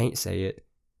 I can't say it.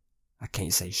 I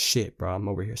can't say shit, bro. I'm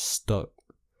over here stuck.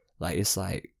 Like, it's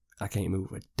like, I can't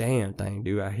move a damn thing,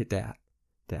 dude. I hit that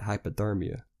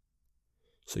hypothermia.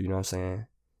 So, you know what I'm saying?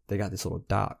 They got this little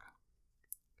dock.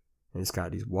 And it's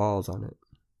got these walls on it.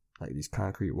 Like these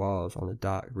concrete walls on the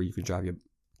dock where you can drive your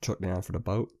truck down for the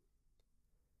boat.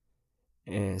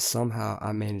 And somehow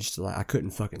I managed to, like, I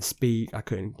couldn't fucking speak. I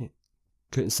couldn't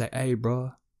say, hey,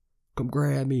 bro, come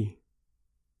grab me.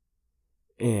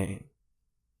 And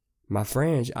my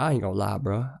friends, I ain't gonna lie,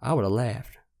 bro, I would have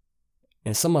laughed.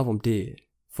 And some of them did.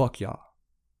 Fuck y'all.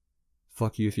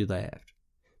 Fuck you if you laughed.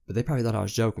 But they probably thought I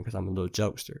was joking because I'm a little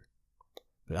jokester.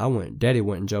 But Daddy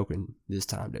wasn't joking this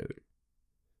time, dude.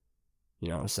 You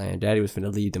know what I'm saying? Daddy was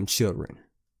finna lead them children.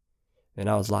 And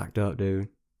I was locked up, dude.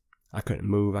 I couldn't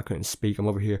move. I couldn't speak. I'm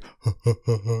over here.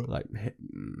 Like,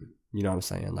 you know what I'm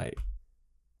saying? Like,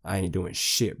 I ain't doing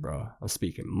shit, bro. I'm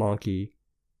speaking monkey.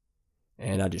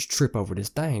 And I just trip over this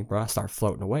thing, bro. I start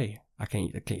floating away. I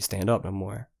can't stand up no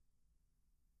more.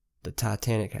 The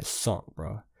Titanic has sunk,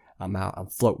 bro. I'm out. I'm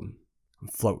floating,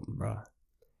 bro.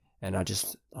 And I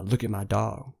look at my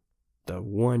dog. The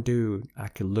one dude I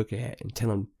could look at and tell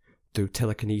him through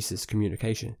telekinesis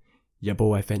communication, your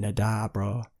boy finna die,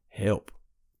 bro. Help.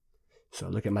 So I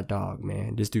look at my dog,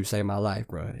 man. This dude saved my life,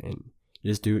 bro. And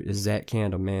this dude is Zach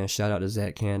Candle, man. Shout out to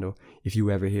Zach Candle. If you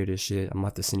ever hear this shit, I'm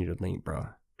about to send you the link, bro.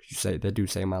 That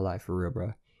dude saved my life for real,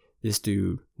 bro. This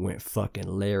dude went fucking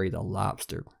Larry the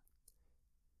Lobster.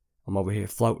 I'm over here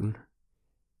floating.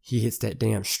 He hits that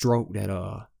damn stroke that,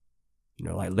 you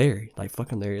know, like Larry, like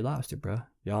fucking Larry Lobster, bro.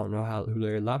 Y'all don't know who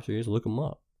Larry Lobster is? Look him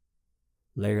up.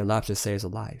 Larry Lobster saves a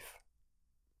life.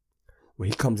 When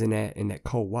he comes in that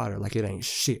cold water like it ain't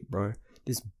shit, bro.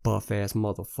 This buff ass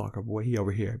motherfucker, boy, he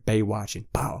over here bay watching,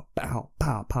 pow, pow,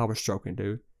 pow, power stroking,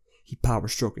 dude. He power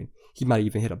stroking. He might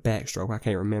even hit a backstroke. I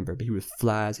can't remember, but he was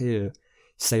fly as hell.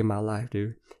 Saved my life,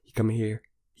 dude. He come in here,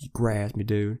 he grabs me,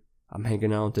 dude. I'm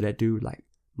hanging on to that dude like,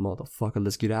 motherfucker,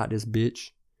 let's get out this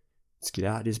bitch. Let's get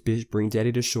out this bitch, bring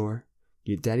daddy to shore,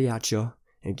 get daddy out here,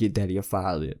 and get daddy a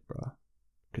fire lit, bro.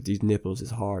 Cause these nipples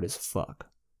is hard as fuck.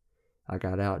 I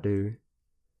got out, dude.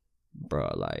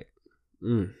 Bro, like,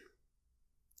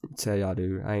 I tell y'all,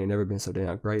 dude, I ain't never been so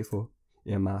damn grateful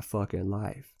in my fucking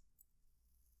life.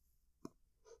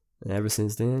 And ever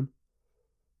since then,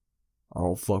 I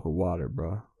don't fuck with water,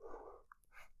 bro.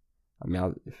 I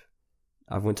mean,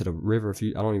 I went to the river a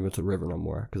few. I don't even go to the river no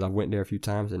more because I went there a few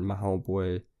times and my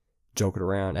homeboy joking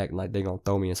around, acting like they gonna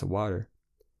throw me in some water.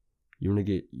 You wanna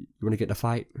get in a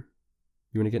fight?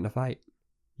 You wanna get in a fight?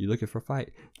 You looking for a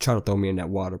fight? Try to throw me in that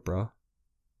water, bro.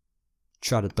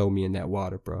 Try to throw me in that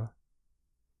water, bro.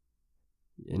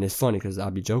 And it's funny because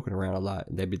I'll be joking around a lot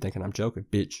and they be thinking I'm joking.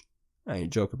 Bitch, I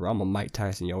ain't joking, bro. I'm gonna Mike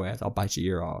Tyson your ass. I'll bite your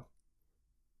ear off.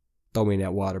 Throw me in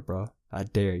that water, bro. I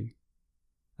dare you.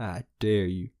 I dare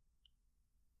you.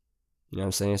 You know what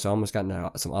I'm saying? So I almost got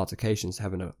into some altercations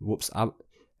having to whoops. And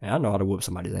I know how to whoop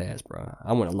somebody's ass, bro.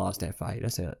 I wouldn't have lost that fight.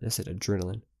 That's it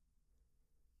adrenaline.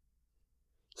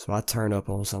 So I turned up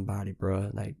on somebody, bro.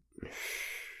 Like,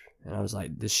 and I was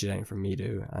like, this shit ain't for me,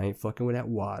 dude. I ain't fucking with that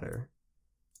water.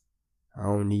 I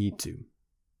don't need to.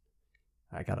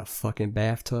 I got a fucking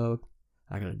bathtub.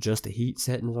 I can adjust the heat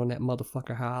settings on that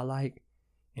motherfucker how I like.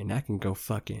 And I can go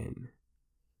fucking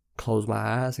close my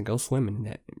eyes and go swimming in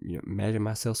that. You know, imagine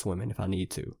myself swimming if I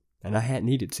need to. And I had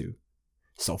needed to.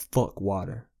 So fuck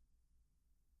water.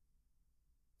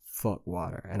 Fuck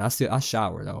water. And I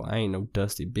shower though. I ain't no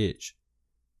dusty bitch.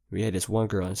 We had this one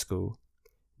girl in school.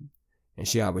 And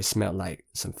she always smelled like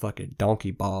some fucking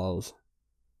donkey balls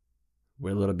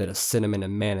with a little bit of cinnamon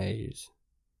and mayonnaise.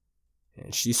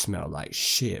 And she smelled like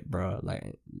shit, bro.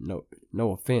 Like, no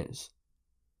offense.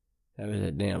 That was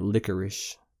that damn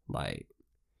licorice. Like,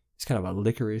 it's kind of a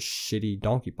licorice, shitty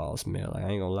donkey ball smell. Like, I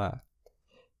ain't gonna lie.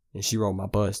 And she rolled my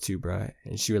buzz too, bro.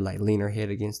 And she would like lean her head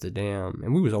against the damn.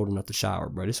 And we was old enough to shower,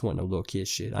 bro. This wasn't no little kid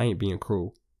shit. I ain't being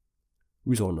cruel.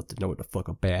 We was old enough to know what the fuck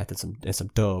a bath and some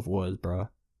Dove was, bro.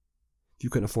 If you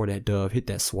couldn't afford that Dove, hit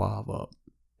that Suave up.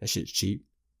 That shit's cheap.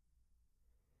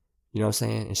 You know what I'm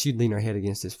saying? And she'd lean her head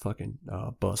against this fucking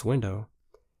bus window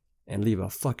and leave a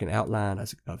fucking outline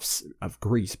of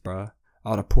grease, bro.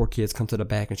 All the poor kids come to the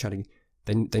back and try to.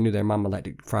 They knew their mama liked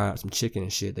to fry up some chicken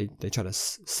and shit. They try to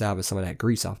salvage some of that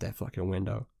grease off that fucking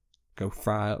window. Go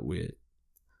fry up with.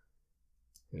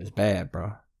 It was bad,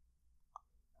 bro.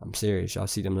 I'm serious. Y'all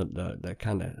see them the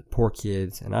kind of poor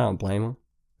kids, and I don't blame them.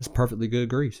 It's perfectly good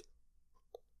grease.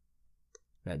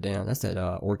 That's that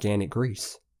organic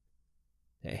grease.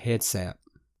 That head sap.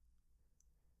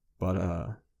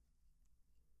 But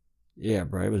yeah,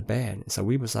 bro, it was bad. So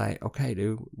we was like, okay,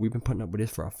 dude, we've been putting up with this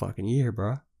for a fucking year,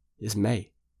 bro. It's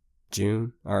May,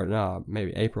 June, or no,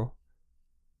 maybe April.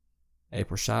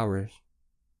 April showers.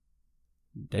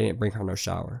 They didn't bring her no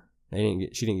shower. She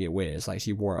didn't get wet. It's like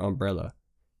she wore an umbrella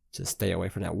to stay away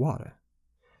from that water.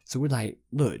 So we're like,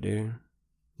 look, dude,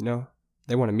 you know,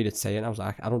 they wanted me to say it. And I was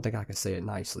like, I don't think I can say it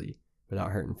nicely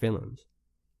without hurting feelings.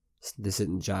 This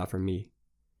isn't the job for me.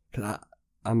 Because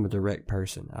I'm a direct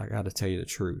person. I got to tell you the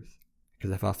truth.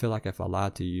 Because if I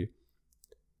lied to you,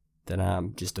 then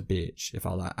I'm just a bitch. If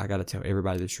I lie, I got to tell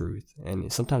everybody the truth.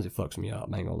 And sometimes it fucks me up.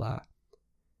 I ain't gonna lie.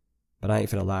 But I ain't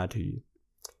finna lie to you.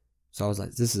 So I was like,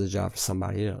 this is a job for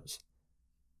somebody else.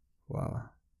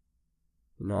 Well,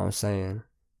 you know what I'm saying?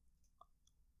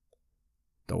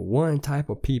 The one type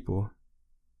of people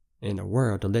in the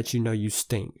world to let you know you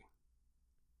stink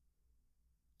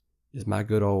is my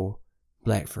good old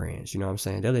black friends. You know what I'm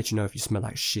saying? They'll let you know if you smell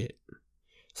like shit.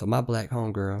 So my black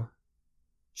homegirl,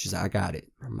 she's like, I got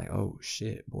it. I'm like, oh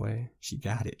shit, boy. She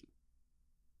got it.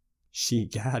 She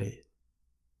got it.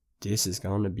 This is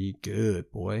gonna be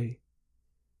good, boy.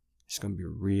 It's gonna be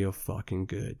real fucking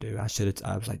good, dude. I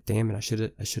was like, damn it, I should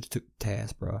have took the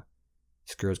task, bro.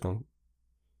 This girl's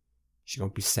she's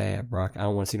gonna be sad, bro. I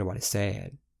don't want to see nobody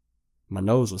sad. My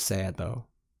nose was sad though,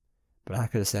 but I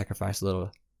could have sacrificed a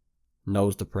little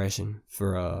nose depression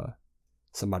for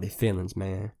somebody's feelings,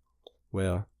 man.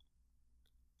 Well,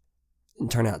 it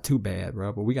didn't turn out too bad,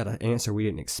 bro. But we got an answer we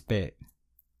didn't expect,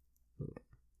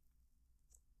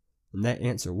 and that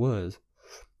answer was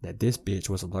that this bitch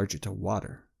was allergic to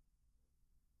water.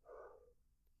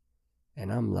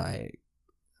 And I'm like,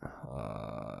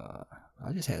 I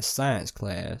just had science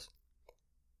class.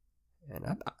 And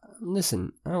I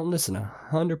don't listen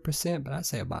 100%, but I'd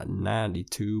say about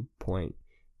 92.37%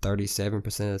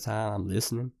 of the time I'm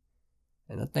listening.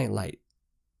 And I think like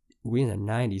we in the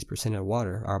 90% of the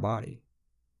water, our body.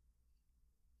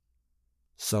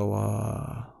 So,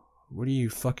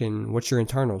 what's your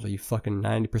internals? Are you fucking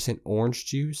 90% orange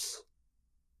juice?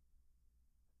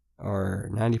 Or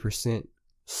 90%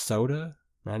 soda?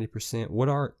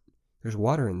 90%? There's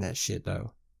water in that shit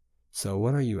though. So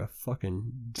what are you, a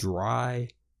fucking dry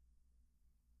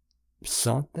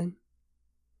something?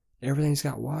 Everything's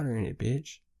got water in it,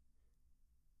 bitch.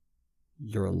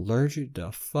 you're allergic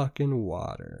to fucking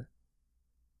water.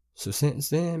 So since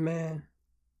then, man,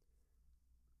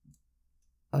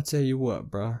 I'll tell you what,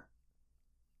 bro.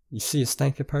 You see a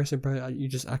stinking person, bro,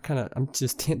 I'm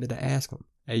just tempted to ask them,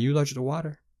 hey, you allergic to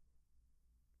water?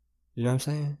 You know what I'm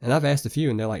saying? And I've asked a few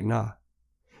and they're like, nah.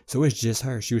 So it's just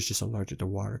her. She was just allergic to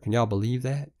water. Can y'all believe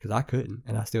that? Because I couldn't,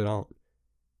 and I still don't.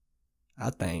 I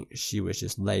think she was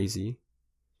just lazy,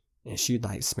 and she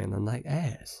liked smelling like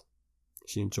ass.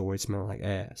 She enjoyed smelling like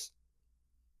ass.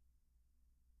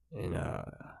 And,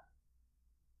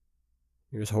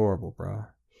 it was horrible, bro.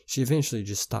 She eventually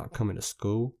just stopped coming to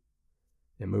school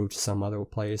and moved to some other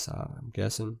place, I'm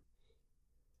guessing.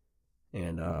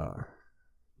 And,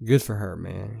 good for her,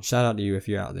 man. Shout out to you if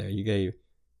you're out there. You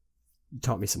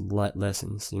taught me some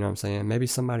lessons, you know what I'm saying? Maybe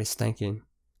somebody's thinking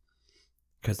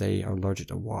because they are allergic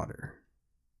to water.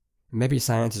 Maybe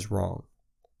science is wrong.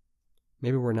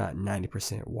 Maybe we're not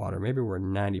 90% water. Maybe we're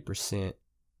 90%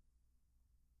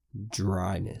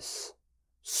 dryness,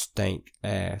 stank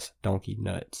ass donkey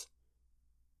nuts.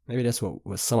 Maybe that's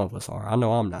what some of us are. I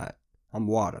know I'm not. I'm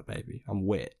water, baby. I'm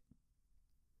wet.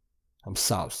 I'm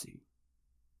saucy.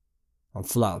 I'm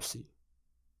flousy.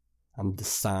 I'm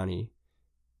Dasani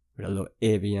with a little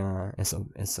Evian and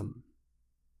some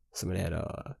of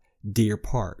that Deer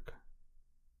Park.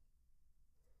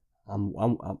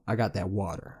 I got that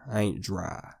water. I ain't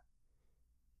dry.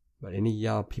 But any of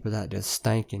y'all people out there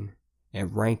stinking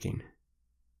and ranking,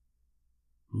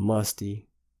 musty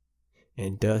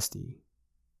and dusty,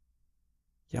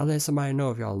 y'all let somebody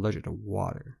know if y'all allergic to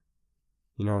water.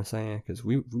 You know what I'm saying? Because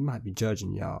we might be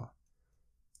judging y'all.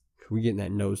 We getting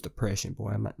that nose depression,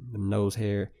 boy. The nose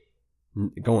hair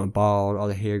going bald, all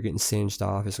the hair getting singed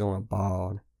off. It's going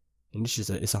bald, and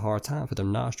it's a hard time for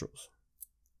them nostrils.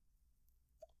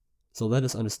 So let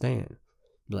us understand.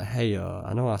 Be like, hey,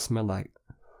 I know I smell like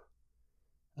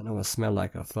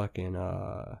a fucking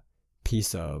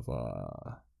piece of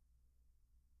oh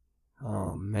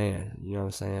man, you know what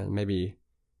I'm saying? Maybe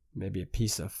a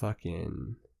piece of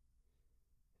fucking.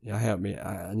 Y'all help me.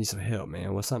 I need some help,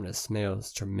 man. What's something that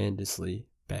smells tremendously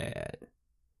bad?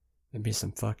 Maybe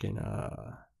some fucking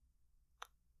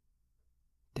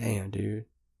damn, dude.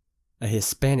 A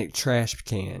Hispanic trash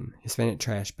bag.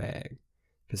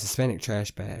 Because Hispanic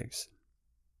trash bags,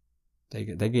 they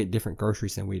get different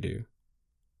groceries than we do.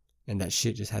 And that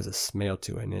shit just has a smell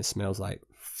to it, and it smells like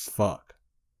fuck.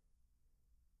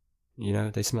 You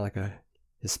know, they smell like a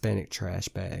Hispanic trash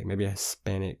bag. Maybe a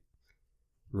Hispanic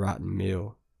rotten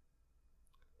meal.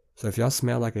 So if y'all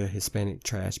smell like a Hispanic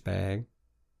trash bag,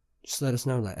 just let us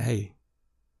know, like, hey,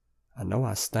 I know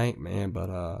I stink, man, but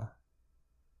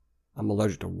I'm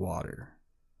allergic to water.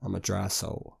 I'm a dry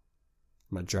soul.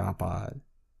 I'm a dry bod.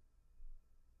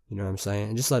 You know what I'm saying?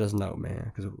 And just let us know,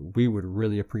 man, because we would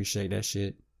really appreciate that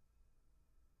shit.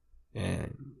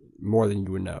 And more than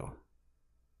you would know.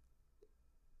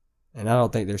 And I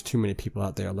don't think there's too many people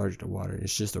out there allergic to water.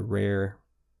 It's just a rare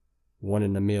 1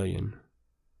 in a million.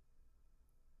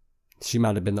 She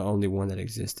might have been the only one that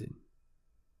existed.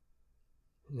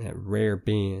 And that rare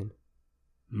being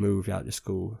moved out to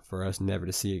school for us never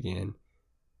to see again.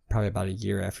 Probably about a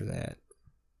year after that.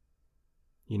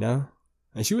 You know?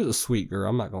 And she was a sweet girl,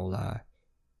 I'm not gonna lie.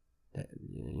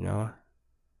 You know?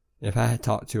 If I had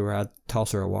talked to her, I'd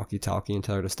toss her a walkie-talkie and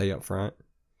tell her to stay up front.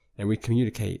 And we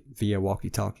communicate via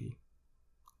walkie-talkie.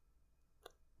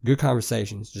 Good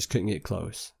conversations, just couldn't get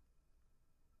close.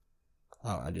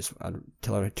 I'd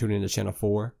tell her to tune into channel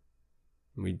 4.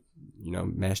 And we'd,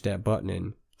 mash that button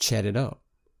and chat it up.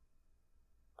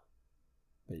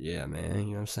 But yeah, man, you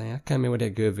know what I'm saying? I come in with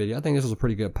that good video. I think this was a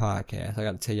pretty good podcast. I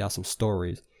got to tell y'all some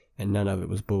stories, and none of it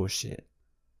was bullshit.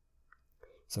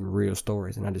 Some real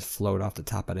stories, and I just float off the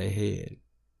top of their head.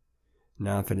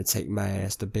 Now I'm finna take my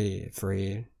ass to bed,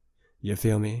 Fred. You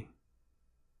feel me?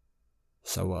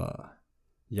 So,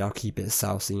 y'all keep it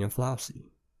saucy and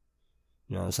flousy.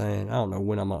 You know what I'm saying? I don't know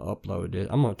when I'm gonna upload this.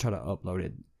 I'm gonna try to upload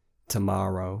it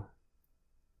tomorrow.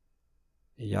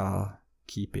 Y'all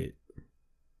keep it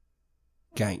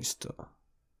gangster.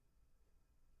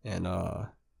 And,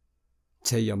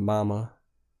 tell your mama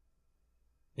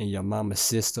and your mama's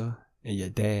sister and your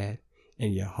dad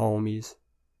and your homies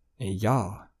and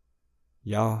y'all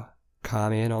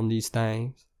comment on these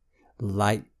things,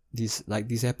 like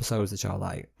these episodes that y'all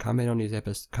like. Comment on these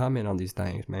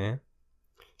things, man.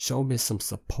 Show me some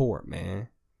support, man.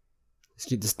 Let's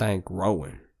get this thing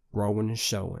growing and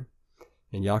showing.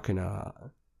 And y'all can I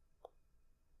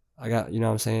got, you know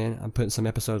what I'm saying? I'm putting some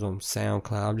episodes on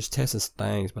SoundCloud. I'm just testing some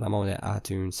things, but I'm on that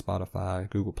iTunes, Spotify,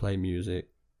 Google Play Music,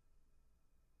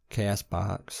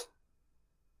 Castbox.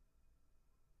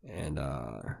 And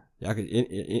y'all could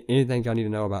anything y'all need to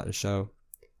know about the show,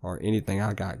 or anything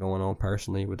I got going on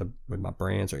personally with my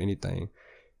brands or anything.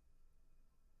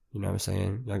 You know what I'm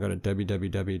saying? Y'all go to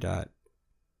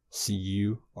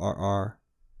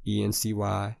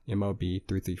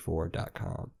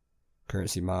www.currencymob334.com.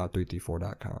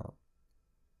 Currencymob334.com.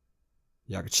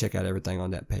 Y'all can check out everything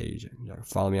on that page. Y'all can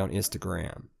follow me on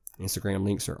Instagram. Instagram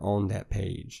links are on that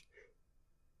page.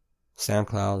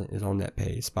 SoundCloud is on that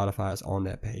page. Spotify is on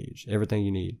that page. Everything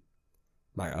you need.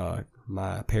 My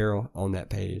apparel on that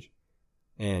page.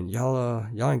 And y'all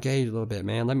engage a little bit,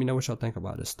 man. Let me know what y'all think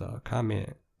about this stuff.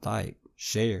 Comment, like,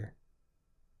 share,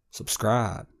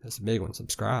 subscribe. That's a big one.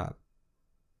 Subscribe.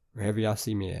 Wherever y'all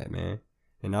see me at, man.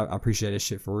 And I appreciate this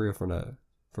shit for real, from a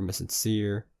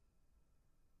sincere,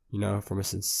 from a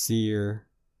sincere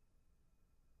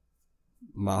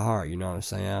my heart. You know what I'm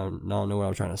saying? I don't know what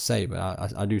I'm trying to say, but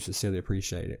I do sincerely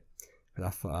appreciate it.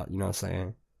 Cause you know what I'm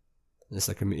saying? It's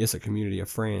a community of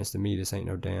friends to me. This ain't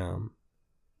no damn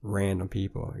random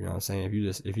people. You know what I'm saying?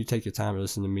 If you take your time to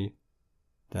listen to me,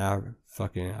 then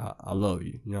I love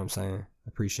you. You know what I'm saying? I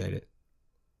appreciate it.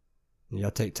 And y'all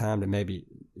take time to, maybe,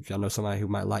 if y'all know somebody who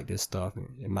might like this stuff,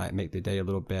 it might make their day a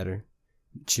little better,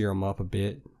 cheer them up a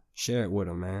bit, share it with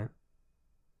them, man.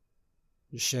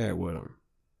 Just share it with them.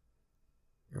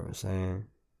 You know what I'm saying?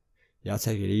 Y'all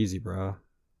take it easy, bro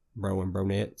and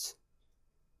bronettes.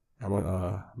 I'm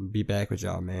gonna be back with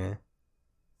y'all, man.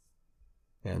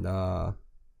 And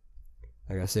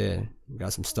like I said, we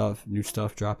got some new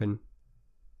stuff dropping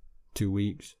 2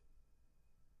 weeks.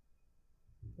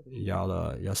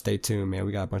 Y'all stay tuned, man.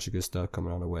 We got a bunch of good stuff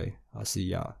coming on the way. I'll see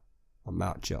y'all. I'm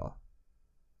out, y'all.